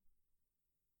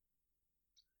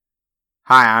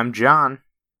Hi, I'm John.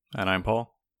 And I'm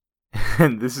Paul.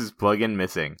 And this is Plug-in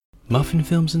Missing. Muffin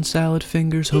Films and Salad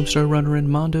Fingers, Homestar Runner and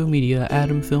Mondo Media,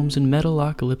 Atom Films and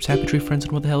Metalocalypse, Happy Tree Friends,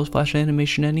 and What the Hell is Flash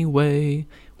Animation Anyway?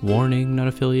 Warning, not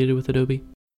affiliated with Adobe.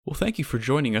 Well, thank you for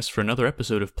joining us for another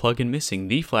episode of Plug-in Missing,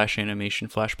 the Flash Animation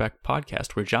Flashback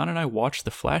podcast, where John and I watch the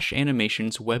Flash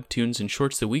animations, webtoons, and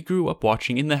shorts that we grew up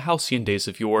watching in the halcyon days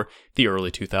of yore, the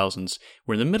early 2000s.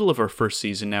 We're in the middle of our first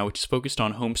season now, which is focused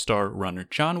on Homestar Runner.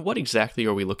 John, what exactly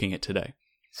are we looking at today?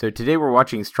 So today we're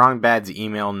watching Strong Bad's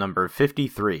email number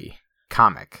 53,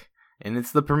 Comic, and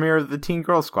it's the premiere of the Teen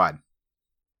Girl Squad.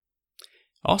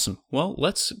 Awesome. Well,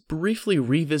 let's briefly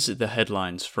revisit the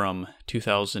headlines from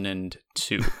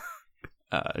 2002.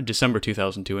 December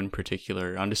 2002 in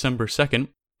particular. On December 2nd,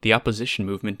 the opposition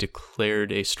movement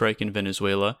declared a strike in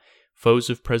Venezuela. Foes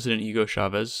of President Hugo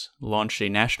Chavez launched a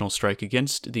national strike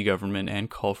against the government and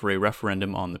called for a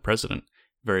referendum on the president.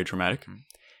 Very dramatic.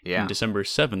 Yeah. On December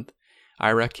 7th,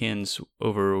 Iraq hands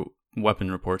over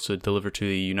weapon reports that deliver to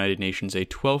the United Nations a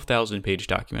 12,000-page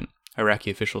document.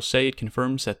 Iraqi officials say it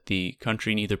confirms that the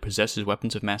country neither possesses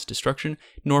weapons of mass destruction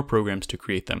nor programs to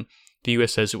create them. The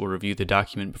U.S. says it will review the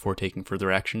document before taking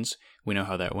further actions. We know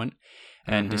how that went.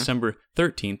 And December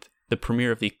 13th, the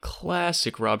premiere of the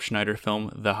classic Rob Schneider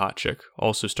film, The Hot Chick,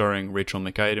 also starring Rachel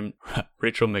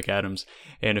McAdams,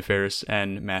 Anna Faris,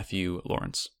 and Matthew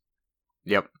Lawrence.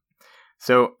 Yep.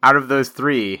 So out of those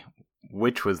three,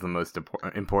 which was the most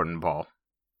important, Paul?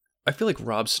 I feel like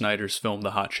Rob Schneider's film,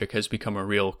 The Hot Chick, has become a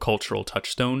real cultural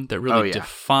touchstone that really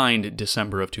defined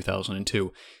December of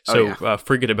 2002. So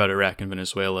forget about Iraq and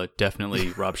Venezuela.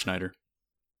 Definitely Rob Schneider.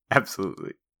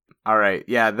 Absolutely. All right.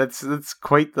 Yeah, that's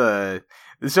quite the...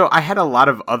 So I had a lot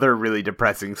of other really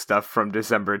depressing stuff from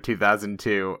December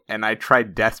 2002, and I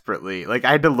tried desperately. Like,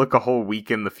 I had to look a whole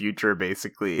week in the future,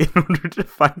 basically, in order to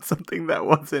find something that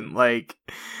wasn't, like,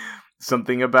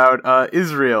 something about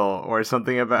Israel or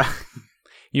something about...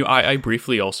 You know, I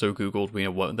briefly also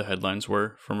Googled what the headlines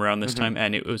were from around this time,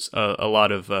 and it was a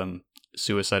lot of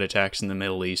suicide attacks in the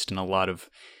Middle East and a lot of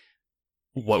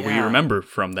what we remember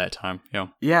from that time.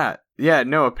 Yeah.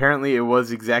 No, apparently it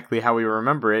was exactly how we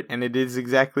remember it, and it is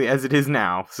exactly as it is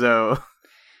now, so...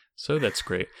 So that's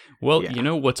great. Well, You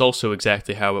know what's also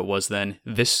exactly how it was then?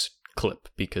 This clip,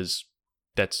 because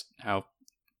that's how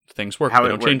things work. They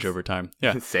don't change over time.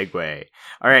 Yeah. Segue.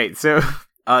 All right, so...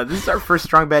 this is our first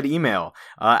Strong Bad email.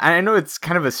 And I know it's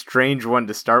kind of a strange one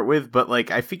to start with, but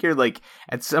like I figured like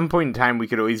at some point in time we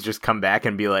could always just come back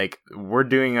and be like, we're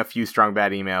doing a few Strong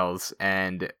Bad emails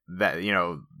and that, you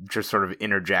know, just sort of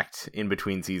interject in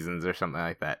between seasons or something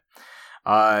like that.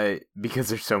 Because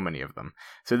there's so many of them.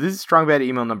 So this is Strong Bad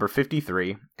email number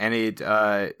 53, and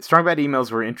Strong Bad emails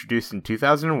were introduced in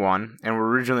 2001 and were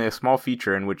originally a small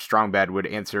feature in which Strong Bad would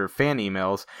answer fan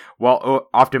emails while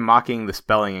often mocking the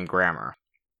spelling and grammar.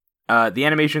 The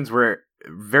animations were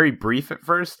very brief at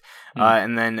first,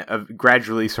 and then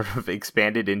gradually sort of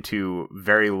expanded into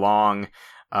very long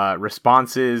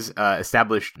responses,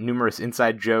 established numerous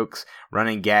inside jokes,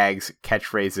 running gags,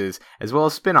 catchphrases, as well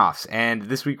as spin-offs. And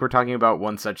this week we're talking about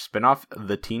one such spin-off,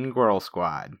 the Teen Girl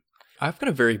Squad. I've got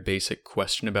a very basic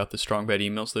question about the Strong Bad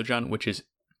emails, though, John, which is,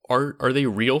 are they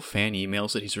real fan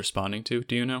emails that he's responding to?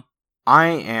 Do you know? I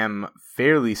am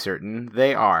fairly certain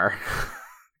they are.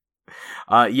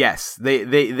 Yes,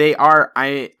 they are.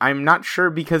 I'm not sure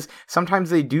because sometimes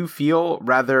they do feel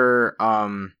rather,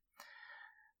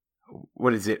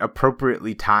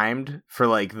 appropriately timed for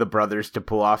like the brothers to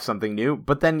pull off something new.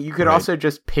 But then you could also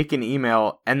just pick an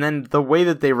email, and then the way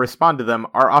that they respond to them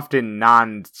are often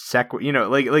non-sequitur, you know,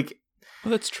 like.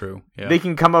 Well, that's true. Yeah. They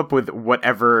can come up with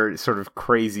whatever sort of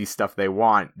crazy stuff they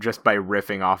want just by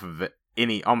riffing off of it.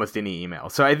 Almost any email.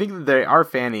 So I think that they are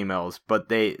fan emails, but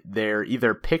they're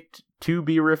either picked to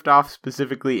be riffed off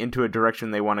specifically into a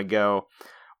direction they want to go,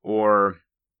 or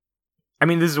I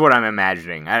mean, this is what I'm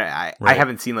imagining. I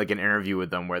haven't seen like an interview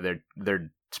with them where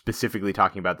they're specifically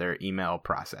talking about their email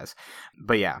process.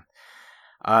 But yeah.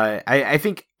 I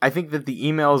think that the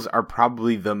emails are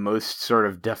probably the most sort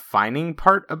of defining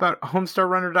part about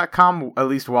HomestarRunner.com, at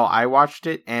least while I watched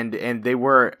it, and they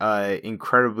were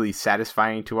incredibly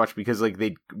satisfying to watch because like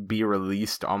they'd be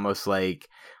released almost like,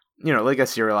 you know, like a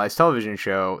serialized television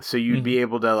show, so you'd be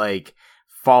able to like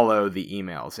follow the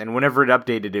emails, and whenever it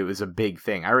updated, it was a big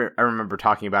thing. I remember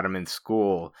talking about them in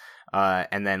school,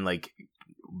 and then like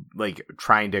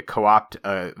trying to co-opt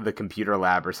the computer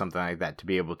lab or something like that to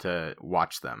be able to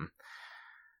watch them.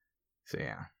 So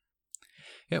yeah.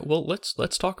 Yeah, well, let's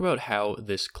talk about how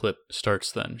this clip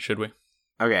starts then, should we?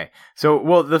 Okay, so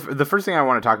well, the first thing I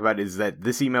want to talk about is that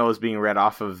this email is being read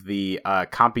off of the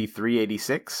Compy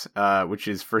 386, which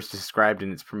is first described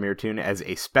in its premiere tune as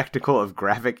a spectacle of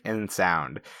graphic and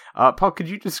sound. Paul, could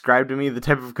you describe to me the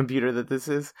type of computer that this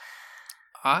is?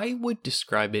 I would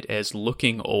describe it as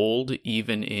looking old,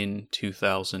 even in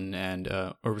 2000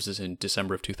 or was this in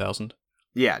December of 2000?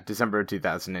 Yeah, December of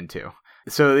 2002.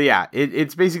 So yeah,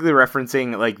 it's basically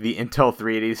referencing like the Intel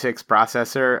 386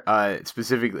 processor.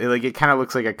 Specifically, like it kind of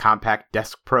looks like a compact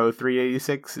Desk Pro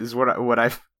 386 is what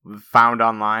I've found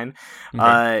online.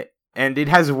 Okay. And it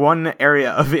has one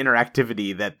area of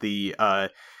interactivity that the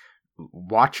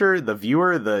watcher, the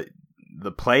viewer, the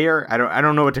player, I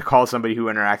don't know what to call somebody who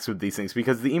interacts with these things,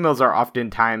 because the emails are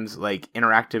oftentimes like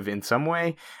interactive in some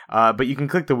way, but you can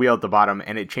click the wheel at the bottom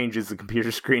and it changes the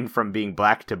computer screen from being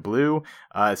black to blue,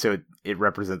 so it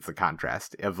represents the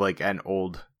contrast of like an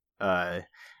old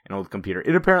computer.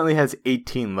 It apparently has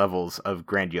 18 levels of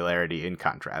granularity in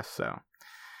contrast, so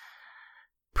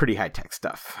pretty high-tech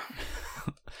stuff.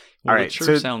 Well, all right, it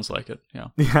sure sounds like it, yeah.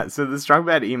 Yeah, so the Strong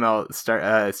Bad email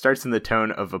starts in the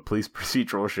tone of a police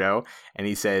procedural show, and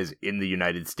he says, in the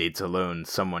United States alone,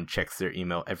 someone checks their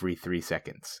email every 3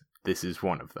 seconds. This is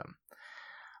one of them.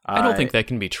 I don't think that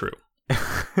can be true.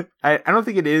 I don't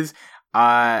think it is.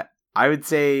 I would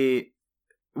say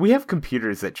we have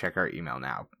computers that check our email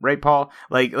now, right, Paul?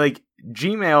 Like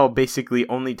Gmail basically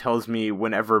only tells me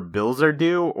whenever bills are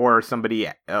due or somebody,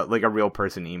 like a real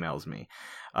person, emails me.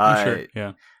 Sure,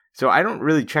 yeah. So I don't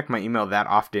really check my email that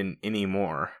often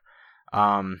anymore.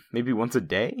 Maybe once a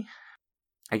day?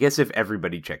 I guess if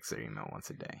everybody checks their email once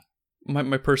a day.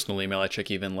 My personal email, I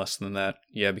check even less than that.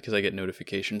 Yeah, because I get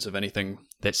notifications of anything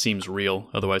that seems real.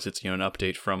 Otherwise, it's an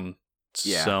update from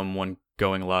someone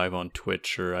going live on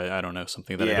Twitch or I don't know,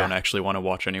 something that I don't actually want to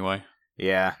watch anyway.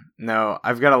 Yeah, no,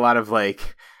 I've got a lot of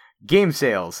like game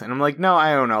sales, and I'm like, no,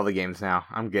 I own all the games now.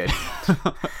 I'm good.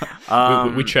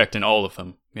 We checked in all of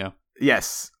them. Yeah.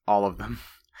 Yes, all of them.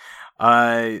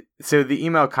 So the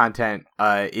email content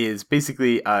is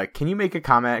basically, can you make a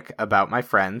comic about my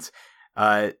friends?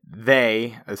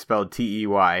 They, spelled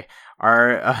T-E-Y,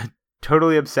 are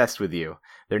totally obsessed with you.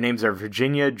 Their names are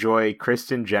Virginia, Joy,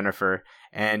 Kristen, Jennifer,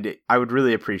 and I would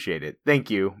really appreciate it.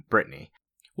 Thank you, Brittany.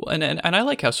 Well, and I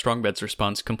like how Strongbad's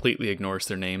response completely ignores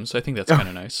their names. I think that's kind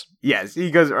of nice. Yes,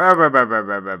 he goes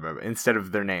instead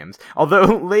of their names.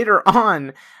 Although later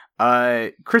on,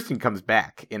 Kristen comes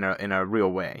back in a real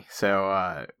way.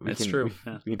 So we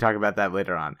can talk about that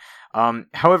later on.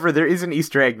 However, there is an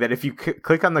Easter egg that if you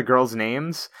click on the girls'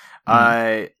 names,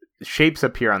 shapes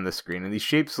appear on the screen, and these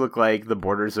shapes look like the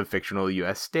borders of fictional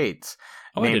U.S. states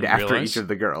named after each of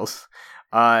the girls.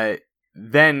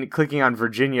 Then clicking on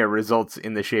Virginia results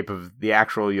in the shape of the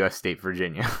actual U.S. state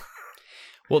Virginia.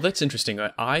 Well, that's interesting.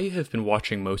 I have been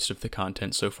watching most of the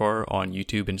content so far on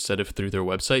YouTube instead of through their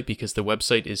website because the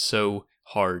website is so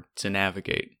hard to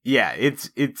navigate. Yeah, it's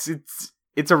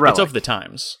a relic. It's of the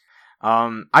times.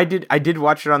 I did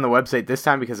watch it on the website this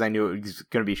time because I knew it was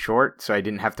going to be short, so I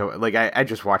didn't have to I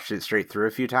just watched it straight through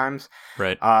a few times.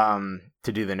 Right.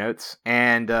 To do the notes,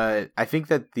 and I think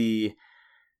that the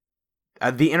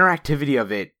interactivity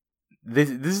of it, this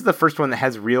is the first one that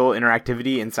has real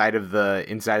interactivity inside of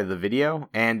the video,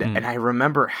 and I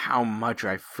remember how much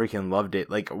I freaking loved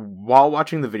it. Like while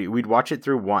watching the video, we'd watch it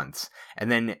through once,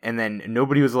 and then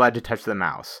nobody was allowed to touch the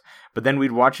mouse. But then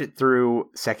we'd watch it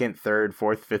through second, third,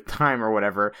 fourth, fifth time or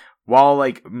whatever, while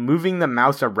like moving the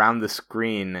mouse around the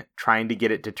screen, trying to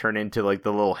get it to turn into like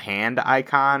the little hand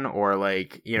icon or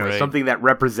like, right, something that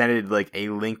represented like a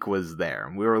link was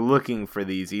there. We were looking for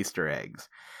these Easter eggs.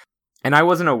 And I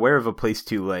wasn't aware of a place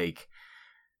that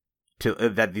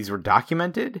these were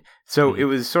documented. So it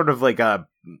was sort of by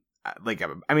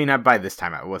this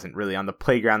time I wasn't really on the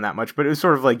playground that much, but it was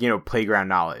sort of like, playground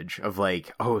knowledge of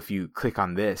like, oh, if you click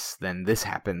on this, then this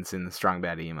happens in the Strong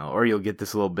Bad email, or you'll get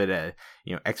this little bit of,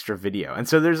 extra video. And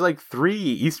so there's like 3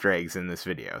 Easter eggs in this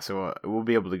video. So we'll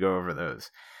be able to go over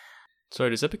those. Sorry,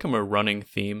 does that become a running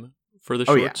theme for the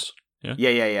shorts?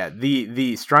 Yeah.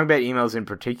 The Strong Bad emails in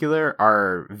particular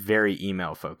are very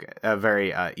email focused,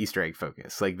 very Easter egg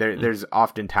focused. Like there's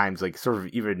oftentimes like sort of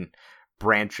even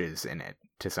branches in it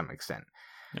to some extent.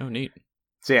 Oh, neat.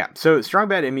 So Strong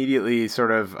Bad immediately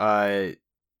sort of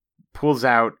pulls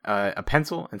out a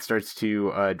pencil and starts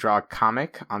to draw a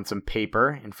comic on some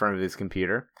paper in front of his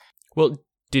computer. Well,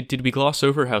 did we gloss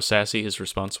over how sassy his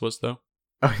response was, though?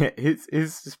 Okay, his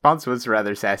response was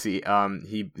rather sassy.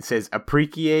 He says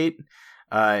appreciate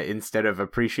instead of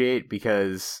appreciate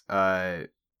because,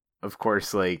 of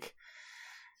course, like,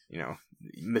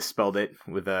 misspelled it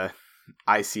with a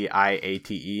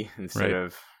ICIATE instead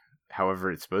of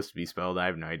however it's supposed to be spelled. I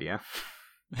have no idea.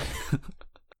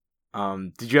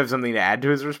 Did you have something to add to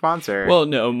his response? Or? Well,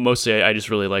 no, mostly I just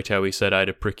really liked how he said I'd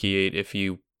appreciate if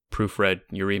you proofread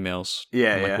your emails.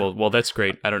 Yeah, I'm like, yeah. well, that's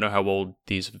great. I don't know how old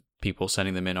these people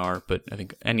sending them in are, but I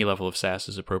think any level of sass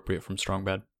is appropriate from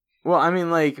Strongbad. Well, I mean,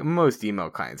 like, most email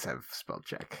clients have spell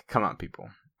check. Come on, people.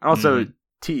 And also,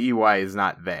 TEY is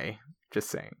not they. Just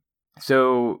saying.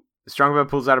 So, Strongbad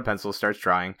pulls out a pencil, starts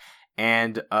drawing,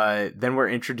 and then we're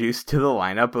introduced to the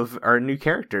lineup of our new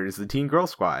characters, the Teen Girl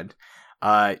Squad.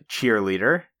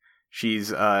 Cheerleader.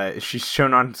 She's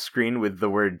shown on screen with the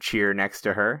word cheer next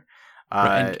to her.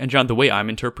 Right. And John, the way I'm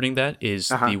interpreting that is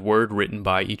the word written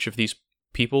by each of these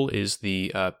people is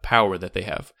the power that they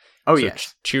have. Oh, so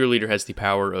yes. Cheerleader has the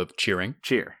power of cheering.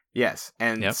 Cheer. Yes.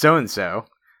 And Yep. so-and-so,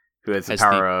 who has the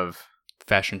power of...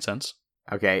 fashion sense.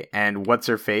 Okay. And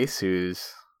what's-her-face,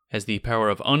 who's... has the power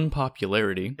of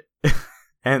unpopularity.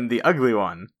 And the ugly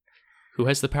one. Who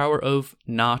has the power of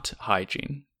not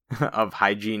hygiene. Of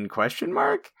hygiene ?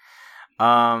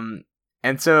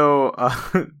 And so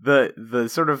the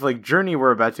sort of like journey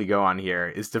we're about to go on here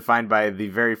is defined by the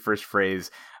very first phrase,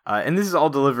 and this is all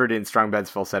delivered in Strongbad's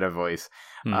falsetto voice,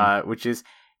 which is,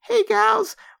 "Hey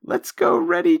gals, let's go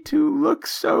ready to look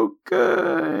so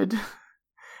good."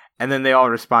 And then they all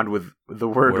respond with the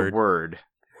word. Word.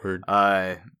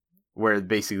 Where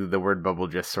basically the word bubble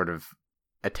just sort of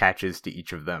attaches to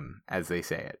each of them as they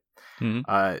say it.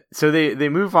 So they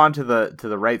move on to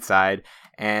the right side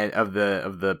and of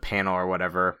the panel or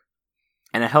whatever,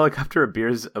 and a helicopter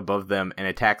appears above them and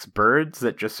attacks birds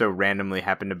that just so randomly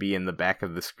happen to be in the back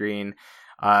of the screen,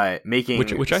 making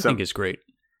which I think is great.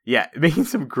 Yeah, making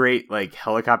some great like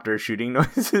helicopter shooting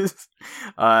noises,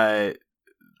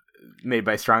 made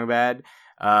by Strongbad.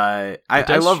 I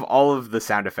love all of the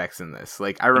sound effects in this.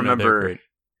 Like I remember,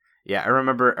 I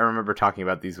remember talking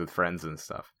about these with friends and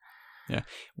stuff. Yeah.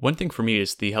 One thing for me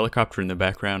is the helicopter in the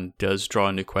background does draw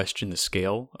into question the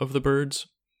scale of the birds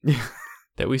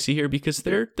that we see here, because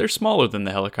they're smaller than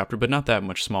the helicopter, but not that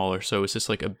much smaller. So it's just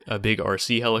like a big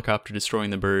RC helicopter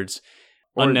destroying the birds.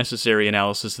 Unnecessary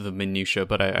analysis of the minutia,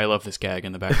 but I love this gag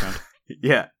in the background.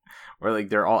 Yeah. Or like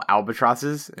they're all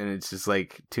albatrosses and it's just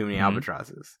like too many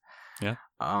albatrosses. Yeah.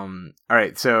 All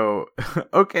right, so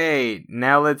okay,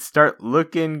 now let's start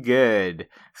looking good,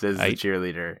 says the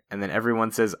cheerleader, and then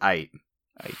everyone says "ite."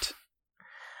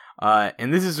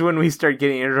 And this is when we start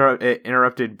getting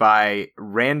interrupted by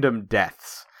random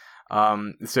deaths.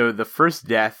 So the first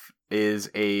death is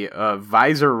a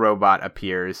visor robot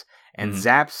appears and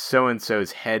zaps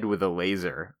so-and-so's head with a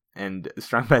laser, and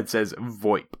Strongbad says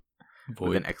 "VoIP"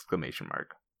 with an exclamation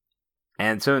mark.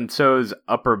 And so-and-so's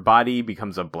upper body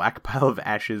becomes a black pile of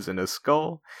ashes and a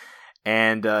skull.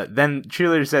 And then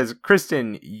cheerleader says,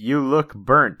 "Kristen, you look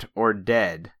burnt or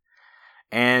dead."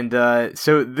 And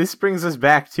so this brings us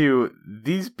back to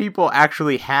these people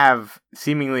actually have,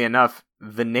 seemingly enough,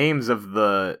 the names of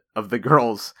the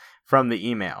girls from the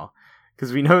email.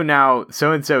 Because we know now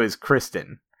so-and-so is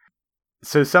Kristen.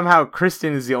 So somehow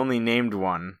Kristen is the only named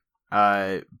one.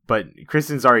 But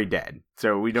Kristen's already dead,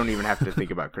 so we don't even have to think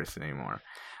about Kristen anymore.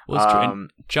 Well, it's true. And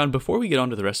John, before we get on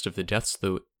to the rest of the deaths,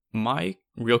 though, my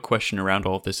real question around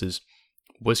all of this is,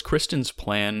 was Kristen's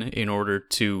plan in order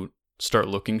to start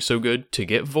looking so good to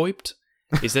get VoIPed?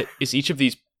 Is each of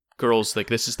these girls, like,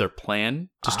 this is their plan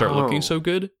to start looking so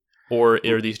good? Or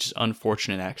are these just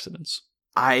unfortunate accidents?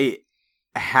 I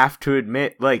have to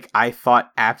admit, like, I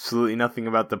thought absolutely nothing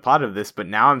about the plot of this, but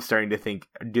now I'm starting to think,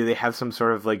 do they have some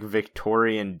sort of, like,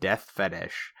 Victorian death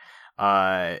fetish?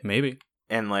 Maybe.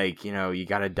 And, like, you know, you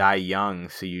gotta die young,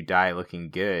 so you die looking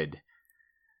good.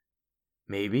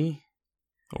 Maybe?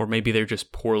 Or maybe they're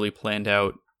just poorly planned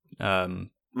out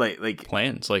like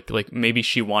plans. Like maybe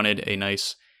she wanted a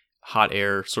nice hot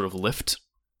air sort of lift.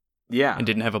 Yeah. And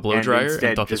didn't have a blow dryer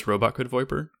and thought this robot could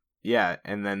VoIP her. Yeah,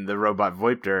 and then the robot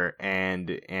VoIPed her, and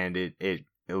it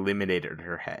eliminated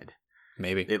her head.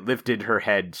 Maybe. It lifted her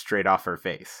head straight off her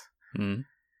face. Mm-hmm.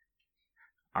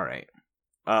 All right.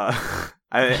 I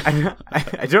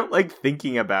don't like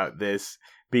thinking about this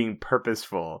being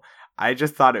purposeful. I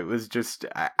just thought it was just...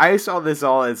 I saw this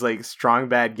all as, like,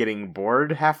 Strongbad getting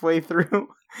bored halfway through.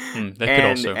 That could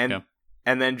also, yeah.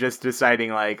 And then just deciding,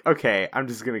 like, okay, I'm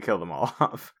just going to kill them all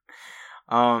off.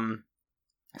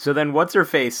 So then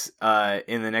what's-her-face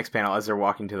in the next panel, as they're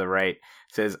walking to the right,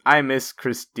 says, "I miss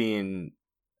Christine."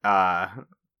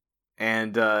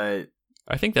 And I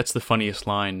think that's the funniest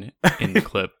line in the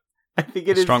clip. I think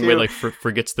it is too. Strongbad, like,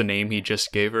 forgets the name he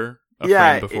just gave her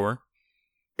frame before.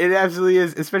 It absolutely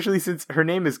is, especially since her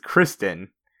name is Kristen.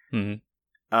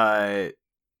 Mm-hmm.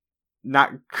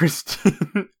 Not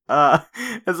Christine. I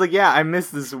was like, yeah, I miss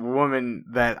this woman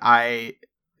that I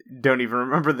don't even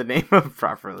remember the name of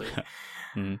properly.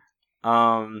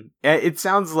 It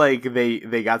sounds like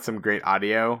they got some great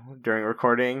audio during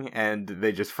recording and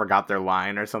they just forgot their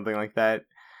line or something like that.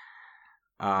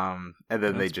 And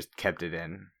then they just kept it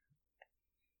in.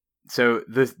 So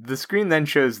the screen then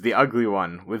shows the ugly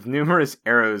one with numerous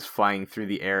arrows flying through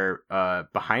the air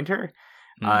behind her.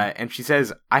 And she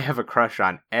says, I have a crush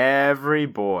on every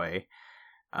boy.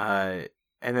 And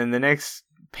then the next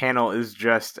panel is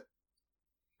just...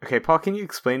 Okay, Paul, can you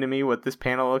explain to me what this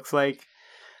panel looks like?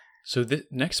 So the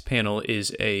next panel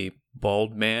is a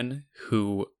bald man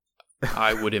who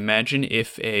I would imagine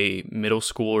if a middle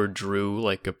schooler drew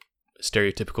like a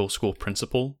stereotypical school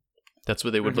principal, that's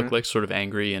what they would look like, sort of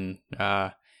angry. And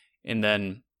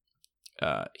then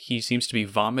he seems to be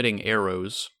vomiting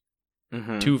arrows.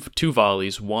 Two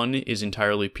volleys. One is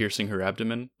entirely piercing her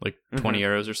abdomen, like 20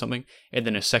 arrows or something, and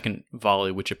then a second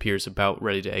volley which appears about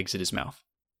ready to exit his mouth.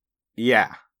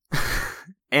 Yeah.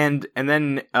 and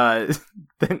then this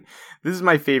is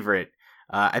my favorite.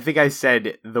 I think I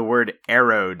said the word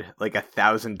arrowed like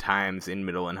 1,000 times in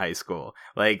middle and high school.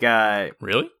 Like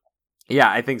really?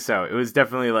 Yeah, I think so. It was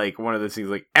definitely like one of those things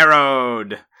like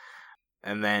arrowed.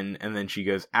 And then she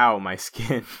goes, ow, my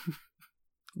skin.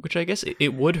 Which I guess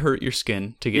it would hurt your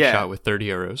skin to get shot with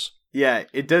 30 arrows. Yeah,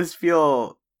 it does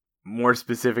feel more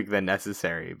specific than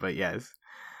necessary, but yes.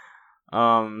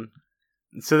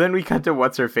 So then we cut to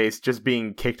What's-Her-Face just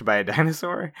being kicked by a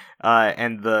dinosaur,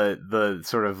 and the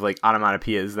sort of like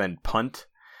onomatopoeia is then punt.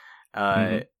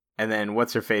 And then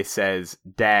What's-Her-Face says,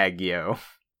 dag, yo.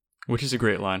 Which is a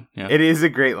great line, yeah. It is a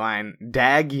great line.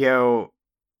 Dag, yo.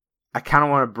 I kind of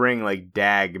want to bring like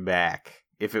dag back.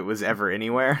 If it was ever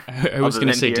anywhere. I was going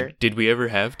to say, did we ever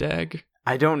have Dag?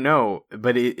 I don't know,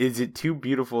 but is it too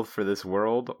beautiful for this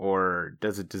world, or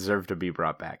does it deserve to be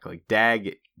brought back? Like,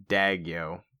 Dag,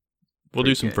 yo. We'll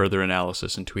do some further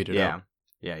analysis and tweet it out.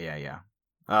 Yeah.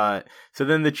 So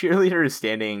then the cheerleader is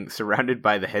standing surrounded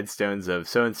by the headstones of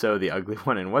so-and-so, the ugly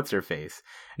one, and What's-Her-Face.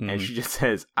 And she just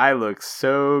says, I look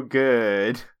so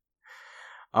good.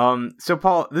 So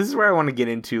Paul, this is where I want to get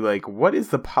into, like, what is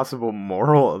the possible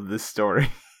moral of this story?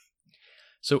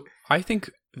 So I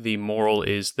think the moral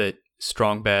is that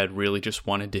Strong Bad really just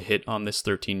wanted to hit on this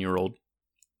 13-year-old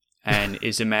and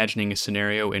is imagining a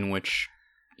scenario in which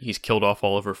he's killed off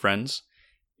all of her friends.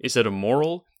 Is that a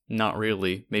moral? Not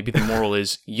really. Maybe the moral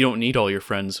is you don't need all your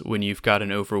friends when you've got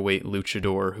an overweight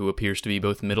luchador who appears to be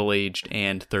both middle-aged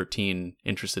and 13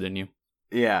 interested in you.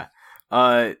 Yeah.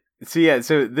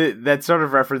 So that's sort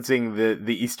of referencing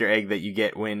the Easter egg that you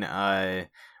get when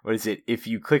what is it? If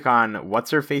you click on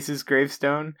What's-Her-Face's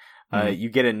gravestone, you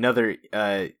get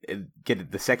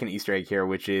get the second Easter egg here,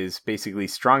 which is basically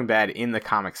Strong Bad in the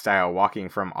comic style, walking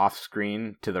from off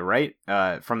screen to the right,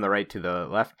 from the right to the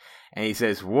left, and he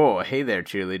says, "Whoa, hey there,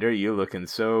 cheerleader, you looking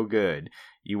so good.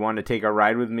 You want to take a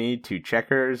ride with me to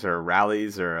Checkers or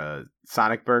Rallies or a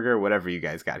Sonic Burger, whatever you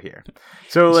guys got here."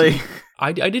 So, like,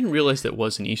 I didn't realize that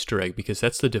was an Easter egg because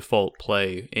that's the default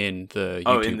play in the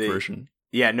YouTube version.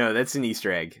 Yeah, no, that's an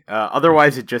Easter egg.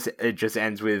 Otherwise, it just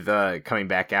ends with coming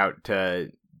back out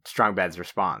to Strong Bad's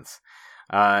response.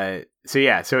 So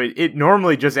it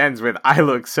normally just ends with "I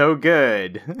look so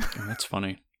good." Oh, that's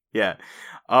funny. Yeah.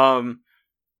 I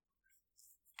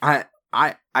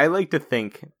like to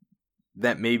think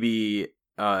that maybe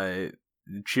the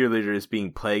cheerleader is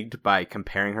being plagued by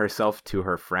comparing herself to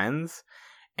her friends,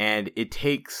 and it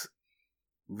takes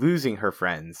losing her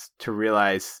friends to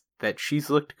realize that she's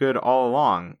looked good all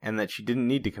along and that she didn't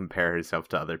need to compare herself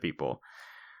to other people.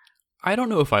 I don't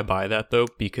know if I buy that, though,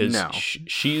 because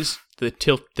she's the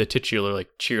titular like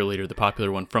cheerleader, the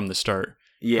popular one from the start.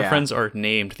 Yeah. Her friends are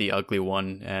named the ugly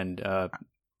one and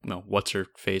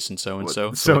What's-Her-Face and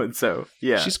so-and-so. So-and-so,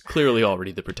 yeah. She's clearly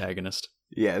already the protagonist.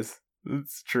 Yes,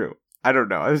 it's true. I don't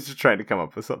know. I was just trying to come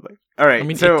up with something. All right. I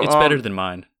mean, so, it's better than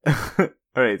mine.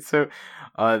 All right. So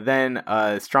then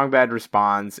Strong Bad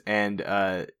responds and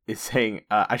is saying,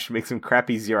 I should make some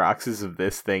crappy Xeroxes of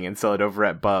this thing and sell it over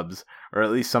at Bub's, or at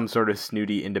least some sort of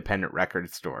snooty independent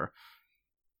record store.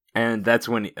 And that's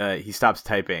when he stops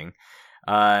typing.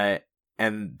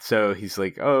 And so he's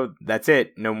like, oh, that's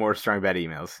it. No more Strong Bad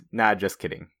emails. Nah, just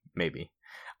kidding. Maybe.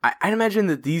 I'd imagine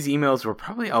that these emails were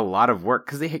probably a lot of work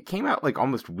because they came out like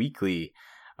almost weekly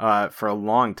for a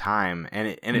long time, and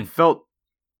it felt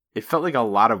like a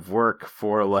lot of work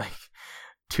for like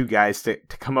two guys to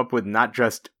come up with not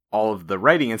just all of the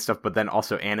writing and stuff, but then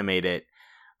also animate it.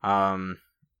 So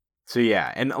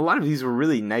yeah, and a lot of these were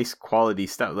really nice quality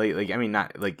stuff. Like I mean,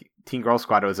 not like Teen Girl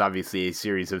Squad was obviously a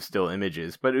series of still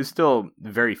images, but it was still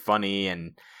very funny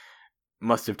and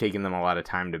must have taken them a lot of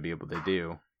time to be able to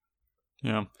do.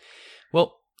 Yeah.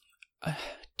 Well,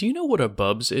 do you know what a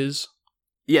Bubs is?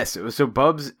 Yes, so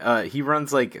Bubs, he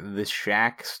runs like the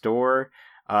Shack store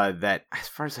that, as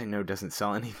far as I know, doesn't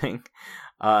sell anything.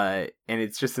 And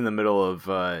it's just in the middle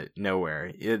of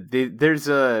nowhere. There's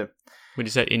a... Wait,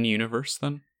 is that in universe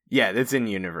then? Yeah, that's in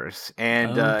universe.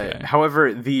 And Okay.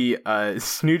 however, the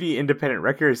Snooty Independent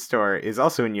Record Store is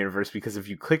also in universe, because if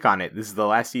you click on it, this is the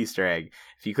last Easter egg.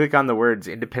 If you click on the words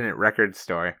Independent Record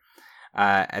Store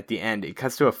at the end, it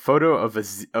cuts to a photo of the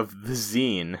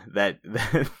zine that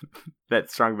that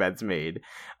Strong Bad's made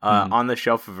on the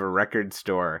shelf of a record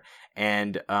store,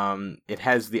 and it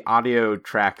has the audio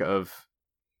track of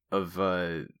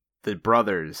the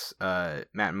brothers, Matt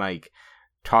and Mike,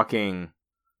 talking,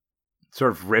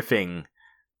 sort of riffing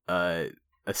a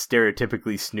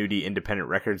stereotypically snooty independent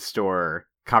record store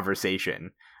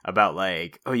conversation about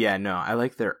like, oh yeah, no, I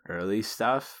like their early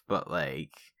stuff, but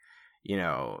like, you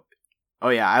know, oh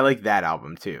yeah, I like that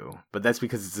album too, but that's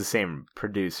because it's the same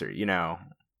producer, you know,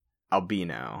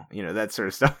 Albino, you know, that sort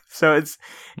of stuff. So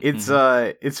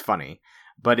it's funny,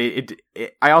 but it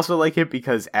I also like it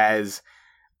because as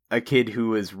a kid who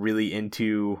was really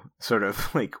into sort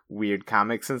of like weird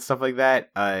comics and stuff like that,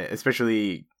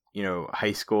 especially, you know,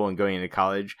 high school and going into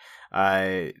college,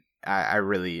 I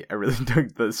really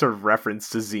took the sort of reference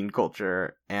to zine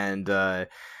culture and,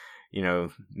 you know,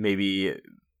 maybe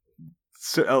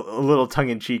a little tongue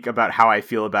in cheek about how I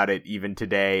feel about it even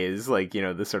today is like, you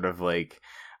know, the sort of like,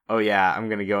 oh yeah, I'm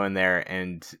going to go in there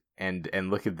and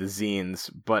look at the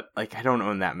zines, but like I don't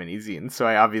own that many zines, so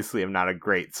I obviously am not a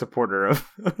great supporter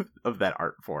of that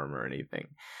art form or anything.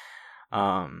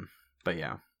 But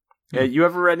yeah. You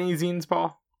ever read any zines,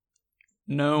 Paul?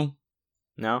 No.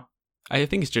 I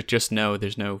think it's just no.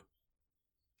 There's no.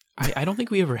 I don't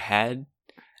think we ever had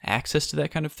access to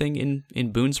that kind of thing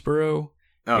in Boonesboro.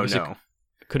 Oh no,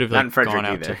 could have not like in Frederick gone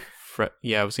out either. to.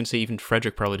 Yeah, I was gonna say even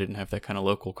Frederick probably didn't have that kind of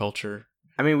local culture.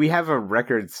 I mean, we have a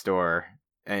record store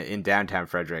in downtown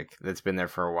Frederick that's been there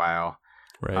for a while,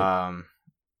 right?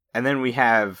 And then we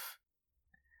have,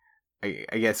 I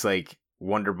guess, like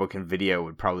Wonder Book and Video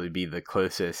would probably be the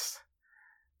closest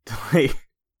to like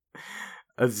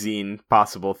a zine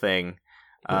possible thing.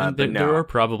 And but no. There are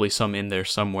probably some in there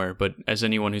somewhere, but as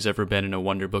anyone who's ever been in a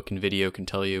Wonder Book and Video can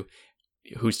tell you,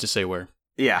 who's to say where?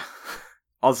 Yeah.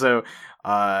 Also,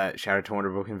 shout out to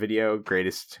Wonder Book and Video,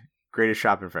 greatest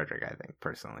shop in Frederick, I think,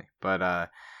 personally. But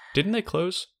didn't they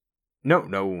close? No.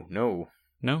 No?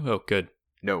 Oh, good.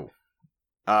 No.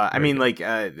 I mean, good. Like,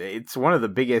 it's one of the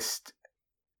biggest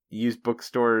used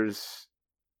bookstores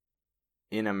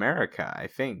in America, I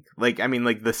think. Like, I mean,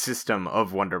 like the system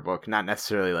of Wonder Book, not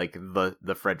necessarily like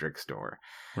the Frederick store.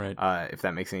 Right. If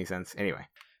that makes any sense. Anyway.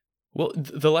 Well,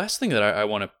 the last thing that I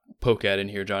want to poke at in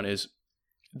here, John, is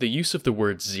the use of the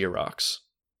word Xerox.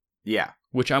 Yeah.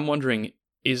 Which I'm wondering,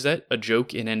 is that a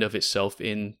joke in and of itself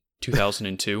in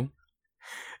 2002?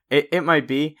 It might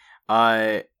be.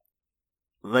 But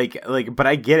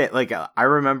I get it. Like, I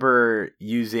remember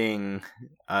using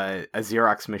a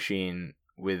Xerox machine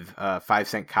with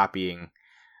 5-cent copying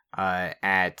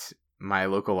at my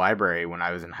local library when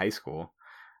I was in high school.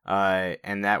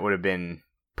 And that would have been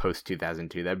post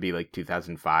 2002. That'd be like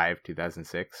 2005,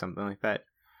 2006, something like that.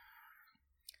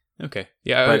 Okay.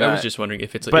 Yeah, I was just wondering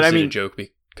if it's a joke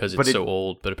because it's so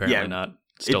old, but apparently not.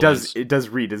 It does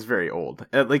read as very old.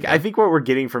 I think what we're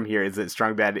getting from here is that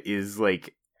Strong Bad is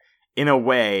like, in a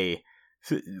way,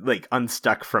 like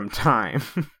unstuck from time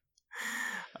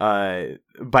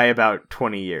by about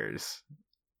 20 years.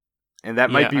 And that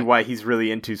might be why he's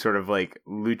really into sort of like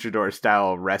luchador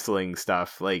style wrestling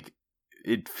stuff. Like,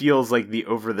 it feels like the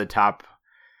over the top,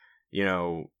 you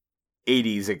know,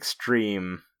 80s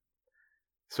extreme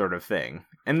sort of thing.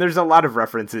 And there's a lot of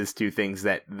references to things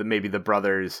that maybe the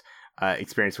brothers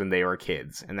experienced when they were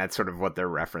kids, and that's sort of what they're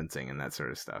referencing and that sort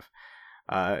of stuff.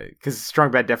 Because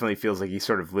Strong Bad definitely feels like he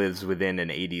sort of lives within an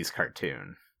 80s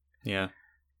cartoon. Yeah.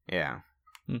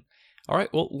 All right,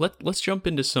 well, let's jump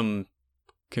into some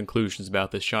conclusions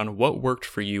about this, Sean. What worked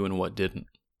for you and what didn't?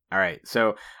 All right,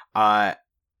 so I'm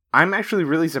actually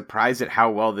really surprised at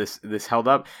how well this held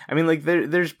up. I mean, like,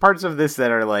 there's parts of this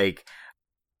that are like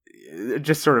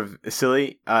just sort of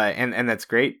silly, and that's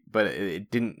great, but it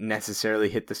didn't necessarily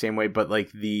hit the same way. But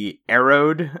like the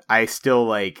arrowed, I still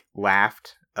like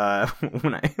laughed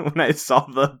when I saw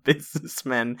the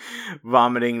businessmen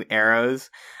vomiting arrows.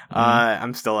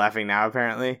 I'm still laughing now,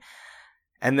 apparently.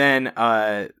 And then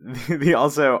the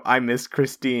also I Miss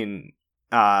Christine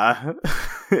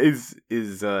is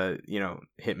you know,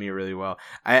 hit me really well.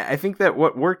 I think that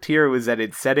what worked here was that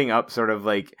it's setting up sort of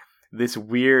like this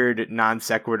weird non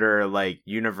sequitur like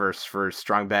universe for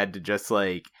Strong Bad to just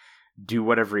like do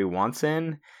whatever he wants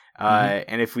in.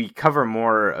 And if we cover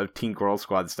more of Teen Girl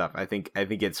Squad stuff, I think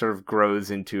it sort of grows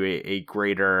into a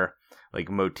greater like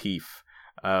motif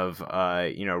of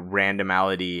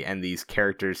randomality and these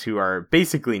characters who are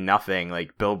basically nothing,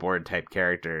 like billboard type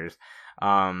characters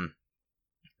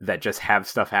that just have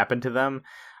stuff happen to them.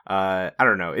 I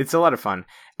don't know. It's a lot of fun.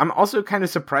 I'm also kind of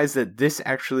surprised that this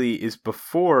actually is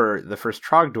before the first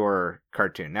Trogdor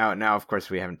cartoon. Now, of course,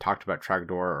 we haven't talked about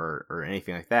Trogdor or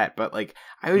anything like that, but like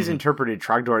I always interpreted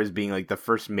Trogdor as being like the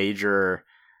first major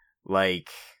like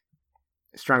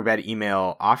Strong Bad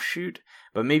email offshoot.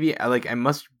 But maybe I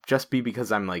must just be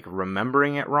because I'm like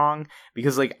remembering it wrong.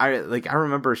 Because I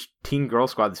remember Teen Girl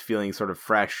Squad's feeling sort of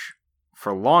fresh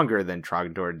for longer than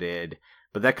Trogdor did.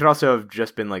 But that could also have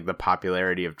just been like the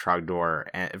popularity of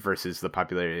Trogdor versus the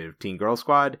popularity of Teen Girl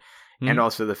Squad. And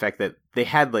also the fact that they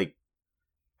had like,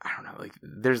 I don't know, like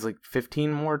there's like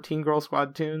 15 more Teen Girl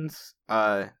Squad tunes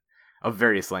of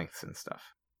various lengths and stuff.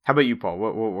 How about you, Paul?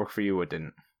 What worked for you? What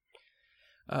didn't?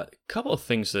 A couple of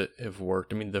things that have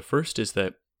worked. I mean, the first is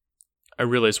that I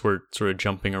realize we're sort of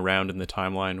jumping around in the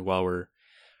timeline while we're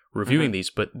reviewing these,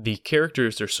 but the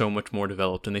characters are so much more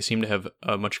developed and they seem to have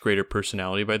a much greater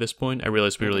personality by this point. I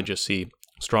realize we really just see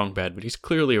Strong Bad, but he's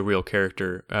clearly a real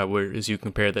character, whereas you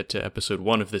compare that to episode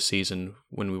 1 of this season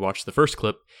when we watched the first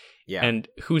clip. Yeah. And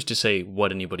who's to say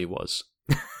what anybody was?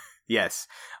 Yes.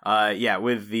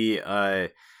 With the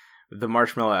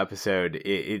Marshmallow episode,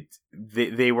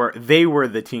 they were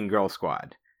the Teen Girl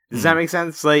Squad. Does that make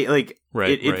sense? Like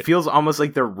right, it feels almost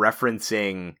like they're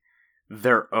referencing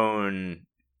their own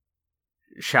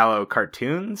shallow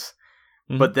cartoons,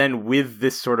 but then with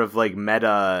this sort of like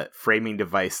meta framing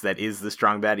device that is the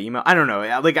Strong Bad email. I don't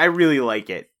know. Like I really like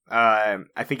it. I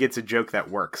think it's a joke that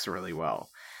works really well.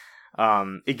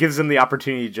 It gives them the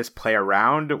opportunity to just play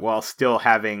around while still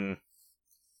having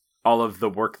all of the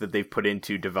work that they've put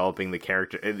into developing the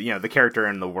character, the character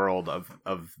and the world of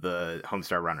the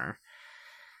Homestar Runner.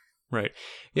 Right.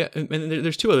 Yeah, and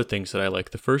there's two other things that I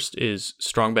like. The first is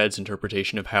Strong Bad's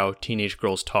interpretation of how teenage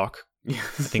girls talk.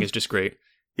 Yes. I think is just great.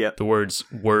 Yep. The words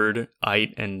word,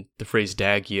 ite, and the phrase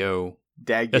dag yo.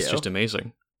 That's just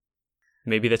amazing.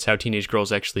 Maybe that's how teenage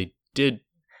girls actually did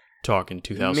talk in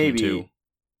 2002.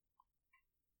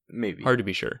 Maybe. Hard to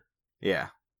be sure. Yeah.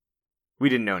 We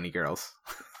didn't know any girls.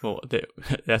 Well,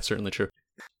 that's certainly true.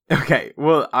 Okay.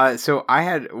 Well, so I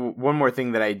had one more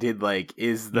thing that I did like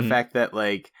is the fact that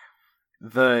like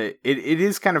it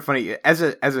is kind of funny as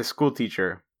a school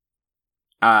teacher.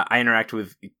 I interact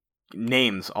with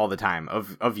names all the time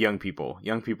of young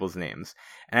people's names,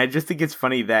 and I just think it's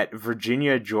funny that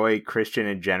Virginia, Joy, Kristen,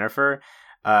 and Jennifer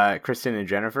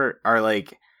are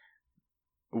like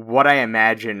what I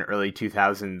imagine early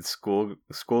 2000s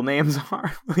school names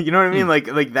are. You know what I mean?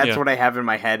 Like that's what I have in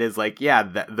my head is like,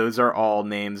 yeah, those are all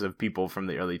names of people from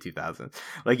the early 2000s.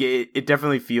 Like it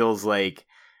definitely feels like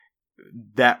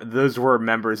that those were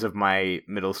members of my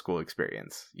middle school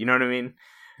experience. You know what I mean?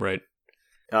 Right.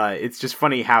 It's just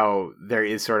funny how there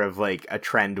is sort of like a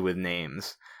trend with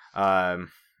names, and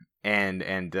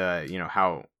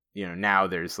how now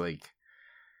there's like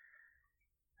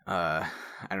I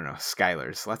don't know,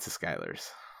 Skylers, lots of Skylers.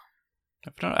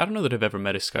 I don't know that I've ever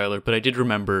met a Skylar, but I did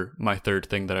remember my third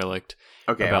thing that I liked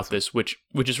about this, which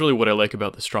is really what I like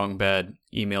about the Strong Bad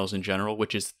emails in general,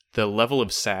 which is the level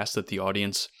of sass that the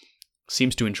audience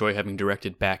seems to enjoy having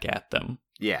directed back at them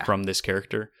from this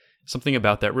character. Something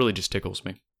about that really just tickles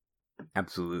me.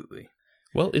 Absolutely.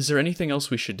 Well, is there anything else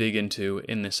we should dig into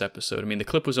in this episode? I mean, the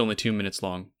clip was only 2 minutes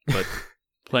long, but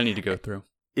plenty to go through.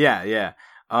 Yeah.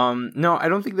 No, I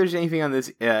don't think there's anything on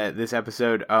this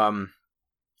episode.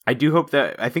 I do hope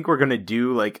that I think we're gonna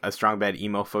do like a Strong Bad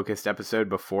email focused episode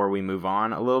before we move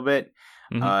on a little bit,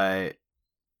 and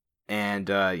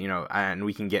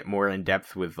we can get more in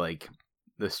depth with like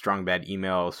the Strong Bad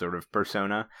email sort of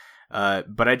persona.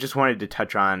 But I just wanted to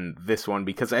touch on this one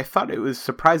because I thought it was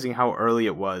surprising how early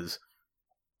it was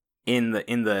in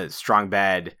the Strong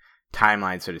Bad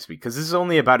timeline, so to speak. Because this is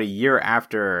only about a year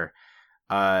after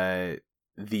the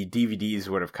DVDs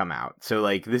would have come out. So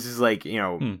like this is like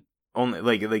only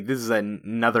like this is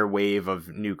another wave of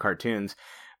new cartoons.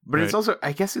 But It's also,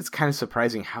 I guess it's kind of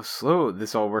surprising how slow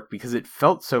this all worked because it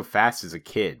felt so fast as a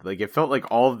kid. Like it felt like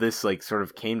all of this like sort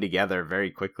of came together very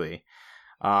quickly.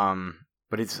 But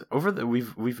it's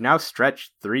we've now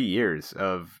stretched 3 years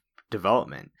of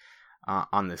development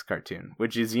on this cartoon,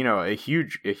 which is a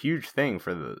huge thing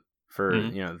for the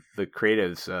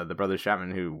creatives, the brothers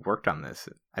Chapman who worked on this.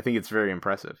 I think it's very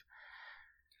impressive.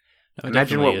 No,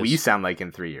 imagine what we sound like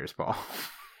in 3 years, Paul.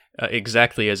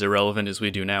 exactly as irrelevant as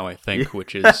we do now, I think,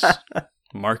 which is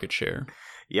market share.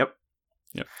 Yep.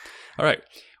 All right.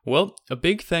 Well, a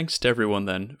big thanks to everyone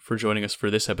then for joining us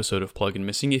for this episode of Plug and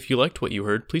Missing. If you liked what you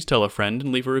heard, please tell a friend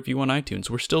and leave a review on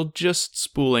iTunes. We're still just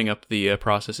spooling up the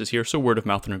processes here, so word of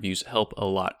mouth and reviews help a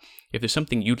lot. If there's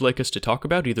something you'd like us to talk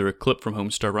about, either a clip from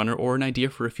Homestar Runner or an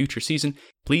idea for a future season,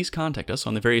 please contact us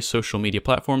on the various social media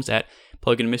platforms at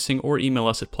Plug and Missing or email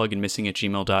us at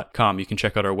plugandmissing@gmail.com. You can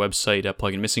check out our website at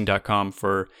plugandmissing.com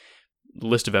for a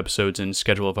list of episodes and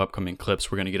schedule of upcoming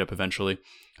clips we're going to get up eventually.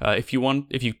 If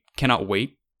you cannot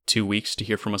wait 2 weeks to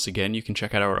hear from us again, you can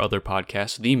check out our other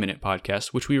podcast, The Minute Podcast,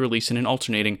 which we release in an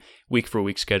alternating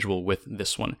week-for-week schedule with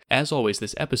this one. As always,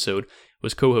 this episode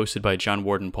was co-hosted by John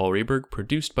Ward and Paul Reberg,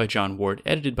 produced by John Ward,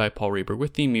 edited by Paul Reberg,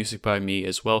 with theme music by me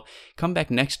as well. Come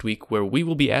back next week where we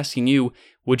will be asking you,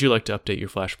 would you like to update your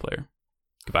Flash player?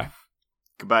 Goodbye.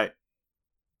 Goodbye.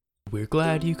 We're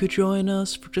glad you could join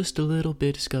us for just a little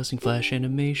bit discussing Flash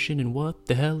animation and what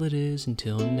the hell it is.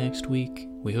 Until next week,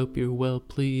 we hope you're well.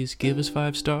 Please give us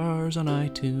 5 stars on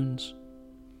iTunes.